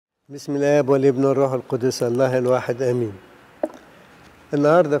بسم الآب والابن والروح القدس الله الواحد آمين.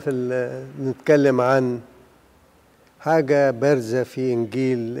 النهارده نتكلم عن حاجة بارزة في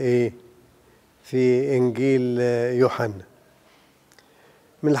إنجيل في إنجيل يوحنا.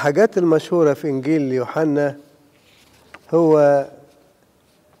 من الحاجات المشهورة في إنجيل يوحنا هو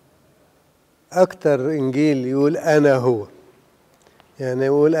أكتر إنجيل يقول أنا هو، يعني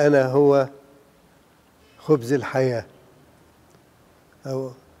يقول أنا هو خبز الحياة،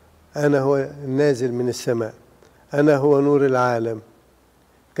 أو أنا هو النازل من السماء، أنا هو نور العالم.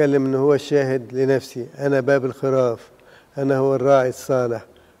 اتكلم إن هو الشاهد لنفسي، أنا باب الخراف، أنا هو الراعي الصالح،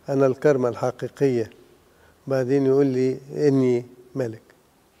 أنا الكرمة الحقيقية. بعدين يقول لي إني ملك.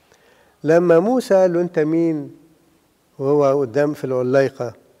 لما موسى قال له أنت مين وهو قدام في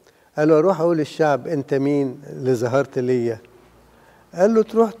العليقة، قال له أروح أقول للشعب أنت مين اللي ظهرت ليا؟ قال له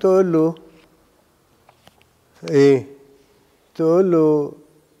تروح تقول له إيه؟ تقول له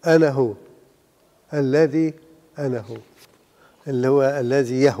أنا هو الذي أنا هو، اللي هو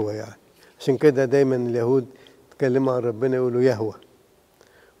الذي يهوى. يعني عشان كده دايما اليهود يتكلموا عن ربنا يقولوا يهوى،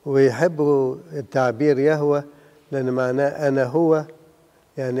 ويحبوا التعبير يهوى لأن معناه أنا هو،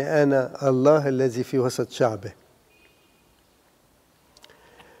 يعني أنا الله الذي في وسط شعبه.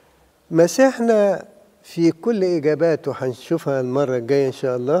 مسيحنا في كل إجاباته هنشوفها المرة الجاية إن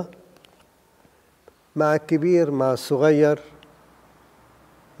شاء الله، مع الكبير مع الصغير،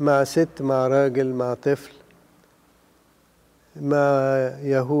 مع ست مع راجل مع طفل، مع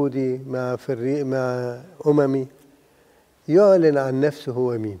يهودي مع فريق مع أممي، يعلن عن نفسه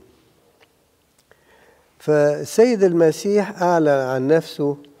هو مين. فالسيد المسيح أعلن عن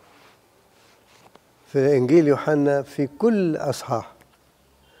نفسه في إنجيل يوحنا في كل أصحاح.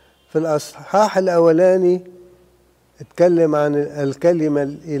 في الأصحاح الأولاني اتكلم عن الكلمة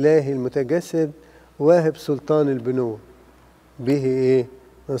الإلهي المتجسد واهب سلطان البنوة، به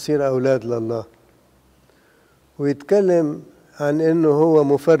نصير أولاد لله. ويتكلم عن أنه هو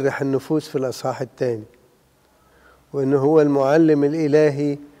مفرح النفوس في الأصحاح الثاني، وأنه هو المعلم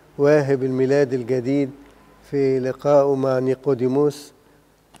الإلهي واهب الميلاد الجديد في لقائه مع نيقوديموس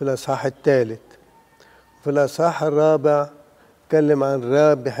في الأصحاح الثالث. في الأصحاح الرابع تكلم عن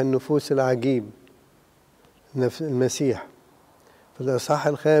رابح النفوس العجيب المسيح. في الأصحاح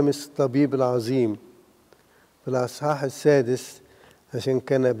الخامس الطبيب العظيم. في الأصحاح السادس عشان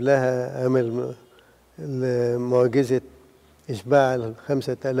كان قبلها عمل معجزة إشباع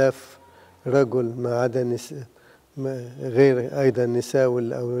 5000 رجل ما عدا غير أيضا النساء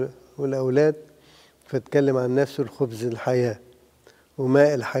والأولاد، فتكلم عن نفسه الخبز الحياة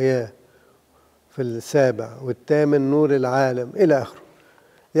وماء الحياة في السابع، والثامن نور العالم إلى آخره.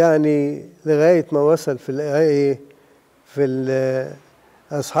 يعني لغاية ما وصل في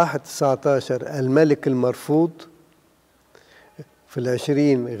الأصحاح 19 الملك المرفوض، في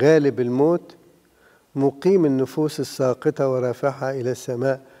 20 غالب الموت، مقيم النفوس الساقطة ورافعها إلى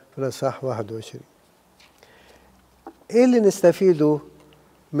السماء في الأصحاح 21. إيه اللي نستفيده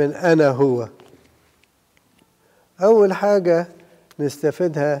من أنا هو؟ أول حاجة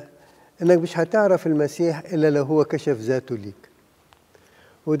نستفيدها إنك مش هتعرف المسيح إلا لو هو كشف ذاته ليك.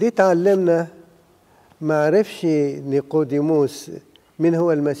 ودي تعلمنا، ما عرفش نيقوديموس مين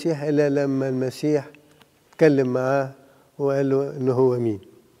هو المسيح إلا لما المسيح اتكلم معاه وقال له إنه هو مين.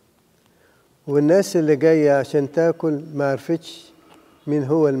 والناس اللي جاية عشان تاكل ما عرفتش مين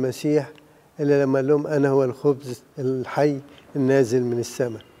هو المسيح إلا لما قال لهم أنا هو الخبز الحي النازل من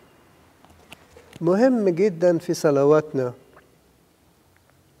السماء. مهم جدا في صلواتنا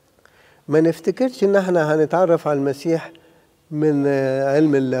ما نفتكرش إن احنا هنتعرف على المسيح من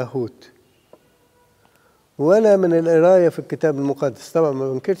علم اللاهوت ولا من القراية في الكتاب المقدس. طبعا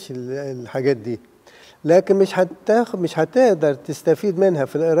ما بنكرش الحاجات دي، لكن مش هتقدر تستفيد منها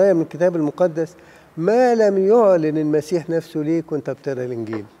في القراية من الكتاب المقدس ما لم يعلن المسيح نفسه ليك وانت بتقرا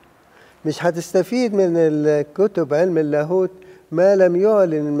الإنجيل. مش هتستفيد من الكتب علم اللاهوت ما لم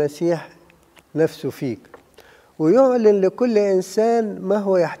يعلن المسيح نفسه فيك ويعلن لكل إنسان ما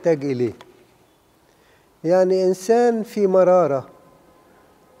هو يحتاج إليه. يعني إنسان في مرارة،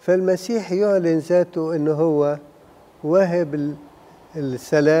 فالمسيح يعلن ذاته إنه هو واهب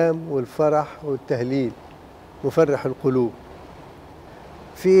السلام والفرح والتهليل، مفرح القلوب.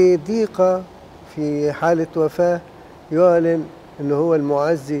 في ضيقة، في حالة وفاة، يعلن إنه هو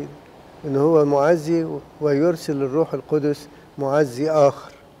المعزي، إنه هو معزي ويرسل الروح القدس معزي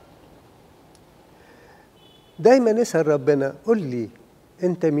آخر. دايما نسأل ربنا قل لي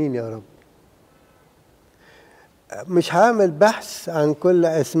أنت مين يا رب. مش هعمل بحث عن كل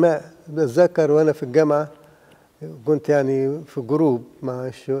أسماء. بتذكر وأنا في الجامعة كنت يعني في جروب مع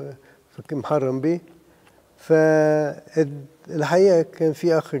في محرم بيه، فالحقيقة كان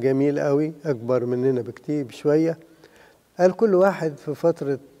في أخ جميل قوي أكبر مننا بكتير بشوية، قال كل واحد في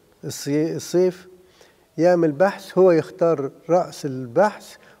فترة الصيف يعمل بحث، هو يختار رأس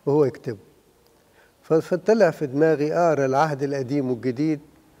البحث وهو يكتبه. فطلع في دماغي أقرأ العهد القديم والجديد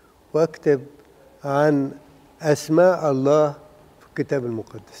وأكتب عن أسماء الله في الكتاب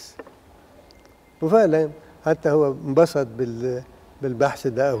المقدس. وفعلا حتى هو انبسط بالبحث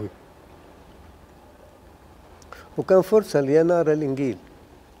ده قوي، وكان فرصة لي أنا أقرأ الإنجيل.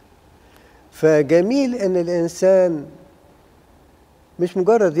 فجميل إن الإنسان مش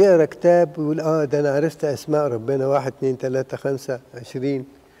مجرد يقرأ كتاب ويقول ده أنا عرفت أسماء ربنا 1 2 3 5 20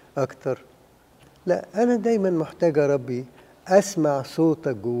 أكتر. لا، أنا دايما محتاج يا ربي أسمع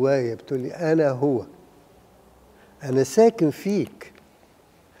صوتك جوايا بتقولي أنا هو، أنا ساكن فيك.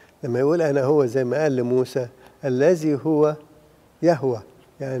 لما يقول أنا هو زي ما قال لموسى الذي هو يهوى،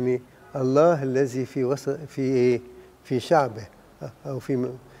 يعني الله الذي في شعبه أو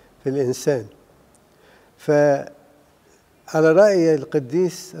في الإنسان. فعلى رأي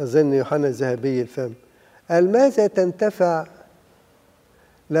القديس أظن يوحنا الذهبي الفم قال ماذا تنتفع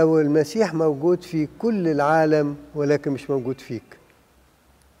لو المسيح موجود في كل العالم ولكن مش موجود فيك؟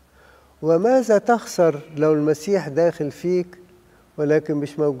 وماذا تخسر لو المسيح داخل فيك ولكن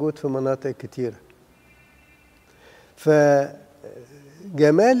مش موجود في مناطق كتيرة؟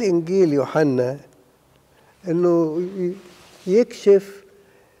 فجمال إنجيل يوحنا إنه يكشف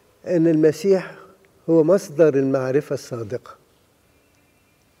إن المسيح هو مصدر المعرفة الصادقة.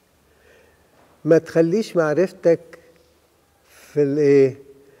 ما تخليش معرفتك في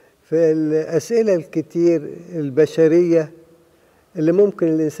الأسئلة الكتير البشرية اللي ممكن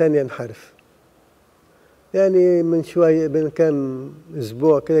الإنسان ينحرف. يعني من شوية، من كام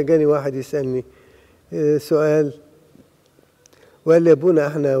أسبوع كده، جاني واحد يسألني سؤال وقال لي يا أبونا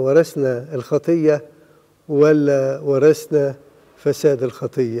احنا ورثنا الخطية ولا ورثنا فساد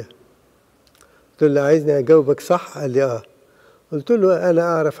الخطية؟ قلت له عايزني أجاوبك صح؟ قال لي قلت له أنا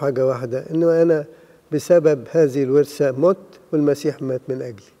أعرف حاجة واحدة، إنه أنا بسبب هذه الورثة مت والمسيح مات من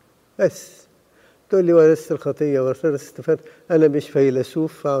أجلي بس. تقول لي ورثت الخطية ورثت استفاد، أنا مش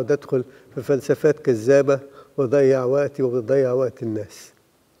فيلسوف أقعد أدخل في فلسفات كذابة وضيع وقتي وبضيع وقت الناس.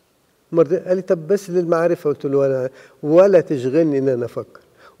 قال لي طب بس للمعرفة. قلت له أنا ولا تشغلني إن أنا أفكر،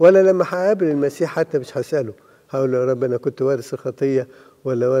 ولا لما هقابل المسيح حتى مش هسأله هقول له يا رب أنا كنت وارث الخطية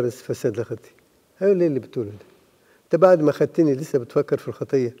ولا وارث فساد الخطية. هيقول لي اللي بتقوله ده أنت بعد ما خدتني لسه بتفكر في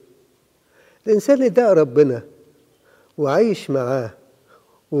الخطية؟ الإنسان اللي ده ربنا وعايش معاه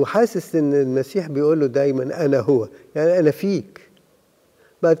وحاسس ان المسيح بيقول له دايما انا هو، يعني انا فيك.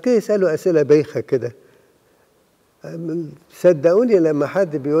 بعد كده يسأله اسئله بايخه كده. صدقوني لما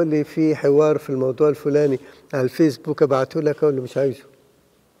حد بيقول لي في حوار في الموضوع الفلاني على الفيسبوك ابعته لك، اقول له مش عايزه،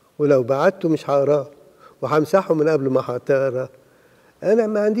 ولو بعته مش هقراه وهمسحه من قبل ما هتقراه. انا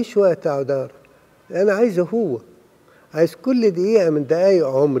ما عنديش وقت اقعد اقرا، انا عايزه هو. عايز كل دقيقه من دقايق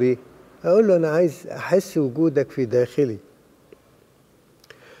عمري اقول له انا عايز احس وجودك في داخلي.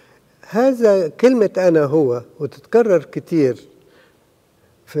 هذا كلمة أنا هو وتتكرر كتير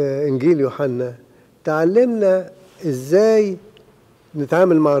في إنجيل يوحنا تعلمنا إزاي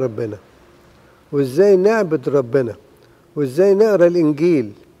نتعامل مع ربنا، وإزاي نعبد ربنا، وإزاي نقرأ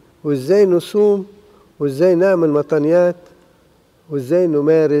الإنجيل، وإزاي نصوم، وإزاي نعمل مطنيات، وإزاي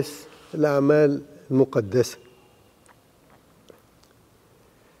نمارس الأعمال المقدسة.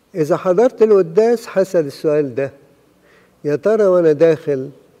 إذا حضرت القداس حسأل السؤال ده، يا ترى وأنا داخل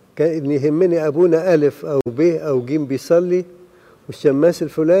كان يهمني أبونا ألف أو ب أو ج بيصلي والشماس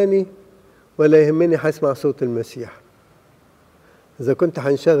الفلاني، ولا يهمني هسمع صوت المسيح؟ إذا كنت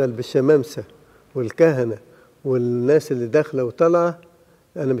هنشغل بالشمامسة والكهنة والناس اللي داخلة وطالعة،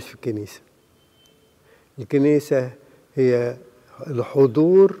 أنا مش في الكنيسة. الكنيسة هي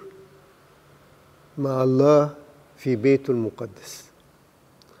الحضور مع الله في بيته المقدس،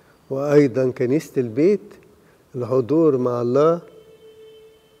 وأيضا كنيسة البيت الحضور مع الله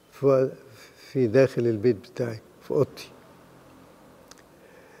في داخل البيت بتاعي في أوضتي.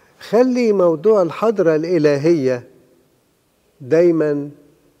 خلي موضوع الحضرة الإلهية دايما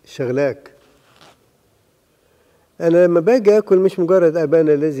شغلاك. أنا لما باجي أكل مش مجرد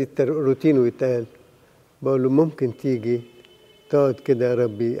أبانا الذي روتين ويتقال، بقول له ممكن تيجي تقعد كده يا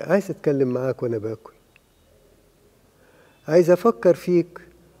ربي، عايز أتكلم معاك وأنا باكل، عايز أفكر فيك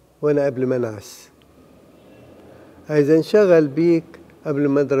وأنا قبل ما أنعس، عايز أنشغل بيك قبل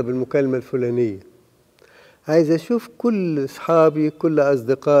ما أضرب المكالمة الفلانية، عايز أشوف كل أصحابي كل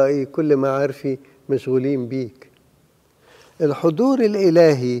أصدقائي كل معارفي مشغولين بيك. الحضور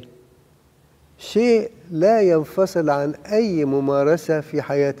الإلهي شيء لا ينفصل عن أي ممارسة في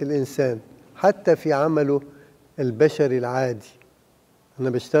حياة الإنسان، حتى في عمله البشري العادي. أنا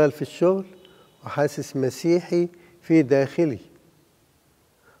بشتغل في الشغل وحاسس مسيحي في داخلي،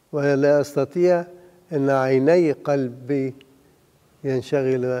 ولا أستطيع أن عيني قلبي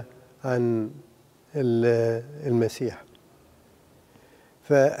ينشغل عن المسيح.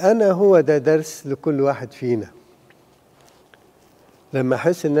 فأنا هو ده درس لكل واحد فينا. لما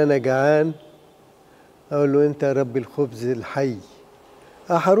أحس إن أنا جعان أقول له أنت يا رب الخبز الحي،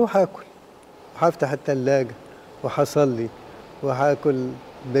 هروح أكل وهفتح الثلاجة وهصلي وهاكل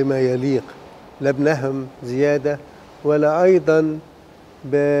بما يليق، لا بنهم زيادة ولا أيضا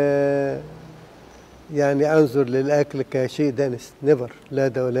يعني أنظر للأكل كشيء دنس، نيفر، لا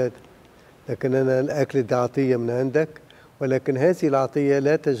ده ولا ده. لكن أنا الأكل ده عطية من عندك، ولكن هذه العطية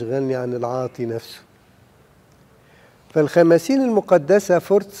لا تشغلني عن العاطي نفسه. فالخماسين المقدسة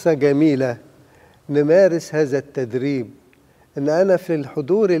فرصة جميلة نمارس هذا التدريب، أن أنا في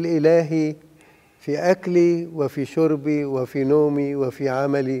الحضور الإلهي في أكلي وفي شربي وفي نومي وفي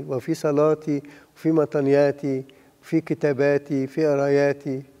عملي وفي صلاتي وفي مطنياتي في كتاباتي في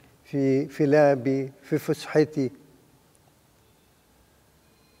قراياتي في لعبي في فسحتي.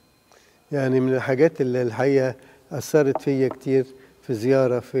 يعني من الحاجات اللي الحقيقة أثرت فيا كتير في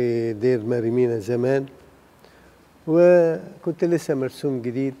زيارة في دير مارمينا زمان، وكنت لسه مرسوم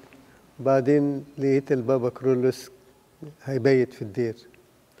جديد، وبعدين لقيت البابا كرولوس هيبيت في الدير،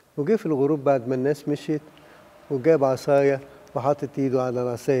 وجه في الغروب بعد ما الناس مشيت وجاب عصاية وحاطط ايده على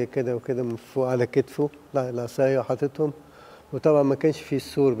العصاية كده وكده من فوق على كتفه العصاية وحاططهم. وطبعا ما كانش فيه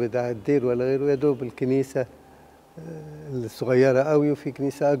السور بتاع الدير ولا غيره، يا دوب الكنيسة الصغيرة قوي وفي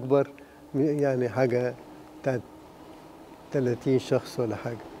كنيسة أكبر يعني حاجة بتاعت 30 شخص ولا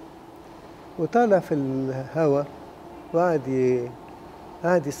حاجة. وطالع في الهوا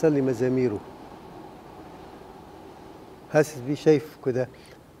قعد يصلي مزاميره، حاسس بيه شايف كده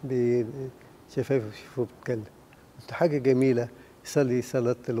شفايفه بتتكلم. قلت حاجة جميلة، يصلي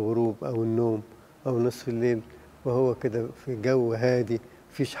صلاة الغروب أو النوم أو نصف الليل وهو كده في جو هادي،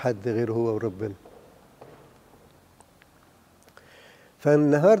 مفيش حد غير هو وربنا.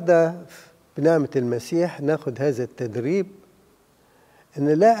 فالنهاردة بنعمة المسيح ناخد هذا التدريب، إن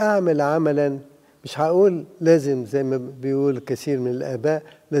لا أعمل عملا، مش هقول لازم زي ما بيقول كثير من الآباء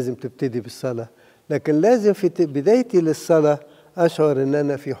لازم تبتدي بالصلاة، لكن لازم في بدايتي للصلاة أشعر إن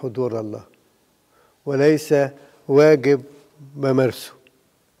أنا في حضور الله وليس واجب بمارسه.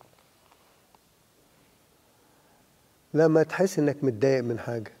 لما تحس إنك متضايق من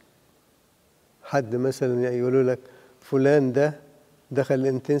حاجة، حد مثلا يقولوا لك فلان ده دخل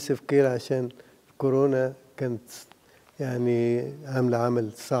الانتنسيف كير عشان كورونا كانت يعني عاملة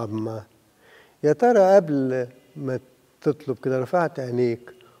عمل صعب معاه، يا ترى قبل ما تطلب كده رفعت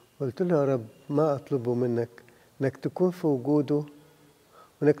عينيك قلت له يا رب ما أطلبه منك إنك تكون في وجوده،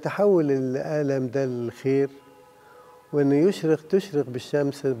 وإنك تحول الألم ده للخير، وإنه تشرق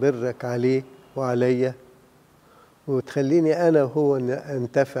بالشمس برك عليه وعليا، وتخليني أنا وهو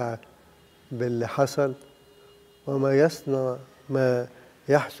أنتفع باللي حصل، ما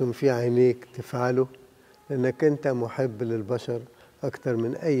يحسن في عينيك تفعله، لأنك أنت محب للبشر أكتر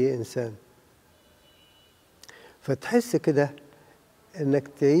من أي إنسان. فتحس كده أنك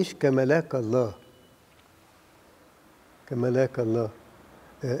تعيش كملاك الله، كملاك الله.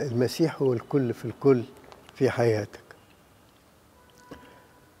 المسيح هو الكل في الكل في حياتك.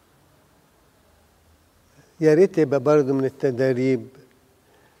 يا ريت يبقى برضه من التدريب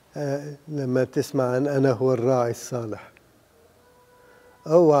لما تسمع عن أنا هو الراعي الصالح،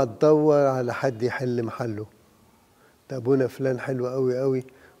 اوعى تدور على حد يحل محله. ده ابونا فلان حلو قوي قوي،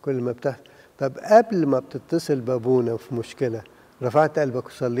 كل ما طب قبل ما بتتصل بابونا في مشكلة رفعت قلبك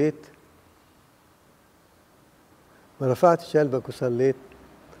وصليت؟ ما رفعتش قلبك وصليت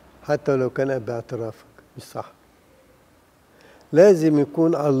حتى لو كان باعترافك، مش صح. لازم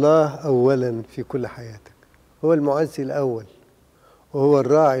يكون الله أولا في كل حياتك، هو المعزي الأول، وهو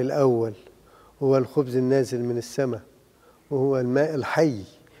الراعي الأول، هو الخبز النازل من السماء، وهو الماء الحي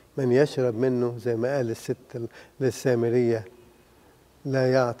من يشرب منه زي ما قال الست للسامرية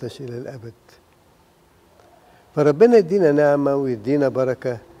لا يعطش إلى الأبد. فربنا يدينا نعمة ويدينا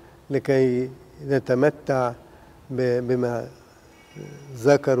بركة لكي نتمتع بما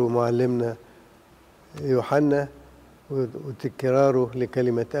ذكر معلمنا يوحنا وتكراره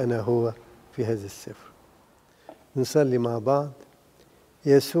لكلمة أنا هو في هذا السفر. نصلي مع بعض.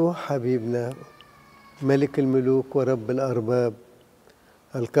 يسوع حبيبنا ملك الملوك ورب الأرباب،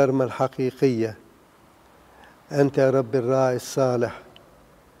 الكرمة الحقيقية، أنت يا رب الراعي الصالح،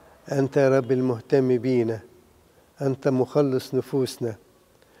 أنت يا رب المهتم بينا، أنت مخلص نفوسنا،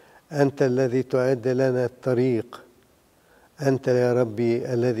 أنت الذي تعد لنا الطريق، أنت يا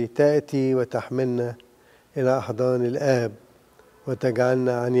ربي الذي تأتي وتحملنا إلى أحضان الآب،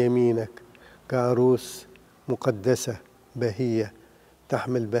 وتجعلنا عن يمينك كعروس مقدسة بهية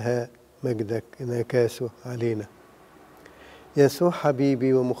تحمل بهاء مجدك انعكاسه علينا. يسوع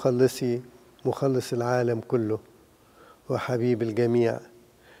حبيبي ومخلصي، مخلص العالم كله وحبيب الجميع،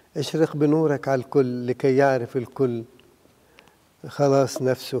 اشرق بنورك على الكل لكي يعرف الكل خلاص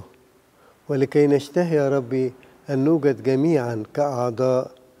نفسه، ولكي نشتهي يا ربي أن نوجد جميعا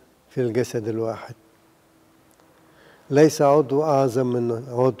كأعضاء في الجسد الواحد. ليس عضو أعظم من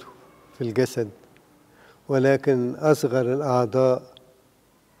عضو في الجسد، ولكن أصغر الأعضاء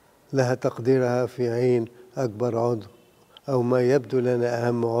لها تقديرها في عين أكبر عضو، أو ما يبدو لنا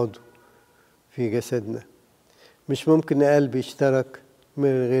أهم عضو في جسدنا. مش ممكن قلبي يشترك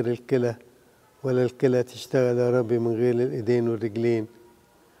من غير الكلى، ولا الكلى تشتغل يا ربي من غير الإيدين والرجلين،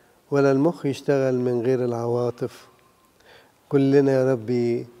 ولا المخ يشتغل من غير العواطف. كلنا يا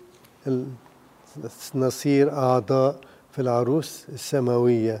ربي نصير أعضاء في العروس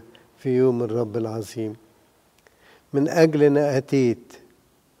السماوية في يوم الرب العظيم. من أجلنا أتيت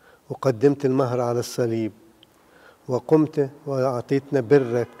وقدمت المهر على الصليب، وقمت وأعطيتنا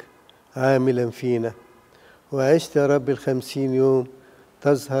برك عاملا فينا، وعشت يا رب 50 يوم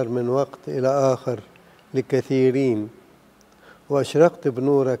تظهر من وقت إلى آخر لكثيرين، وأشرقت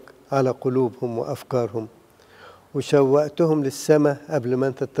بنورك على قلوبهم وأفكارهم، وشوقتهم للسماء قبل ما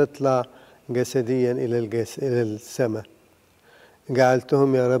أنت تطلع جسديا إلى السماء.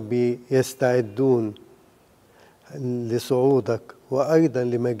 جعلتهم يا ربي يستعدون لصعودك وأيضا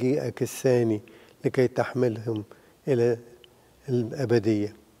لمجيئك الثاني لكي تحملهم إلى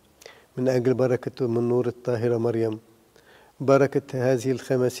الأبدية. من أجل بركة من نور الطاهرة مريم، بركة هذه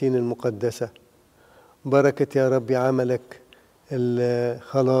الخماسين المقدسة، بركة يا ربي عملك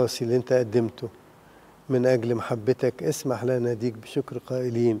الخلاصي اللي انت قدمته، من أجل محبتك اسمح لنا ناديك بشكر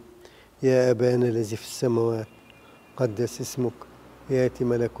قائلين: يا أبانا الذي في السماوات، قدس اسمك، يأتي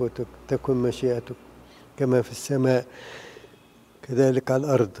ملكوتك، تكن مشيئتك كما في السماء كذلك على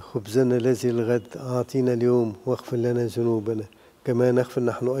الأرض. خبزنا الذي الغد أعطينا اليوم، واغفر لنا ذنوبنا كما نغفر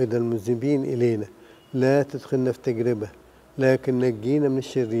نحن أيضا المذنبين إلينا، لا تدخلنا في تجربة لكن نجينا من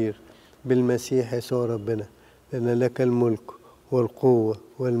الشرير بالمسيح يسوع ربنا، لأن لك الملك والقوة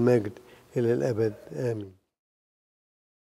والمجد إلى الأبد، آمين.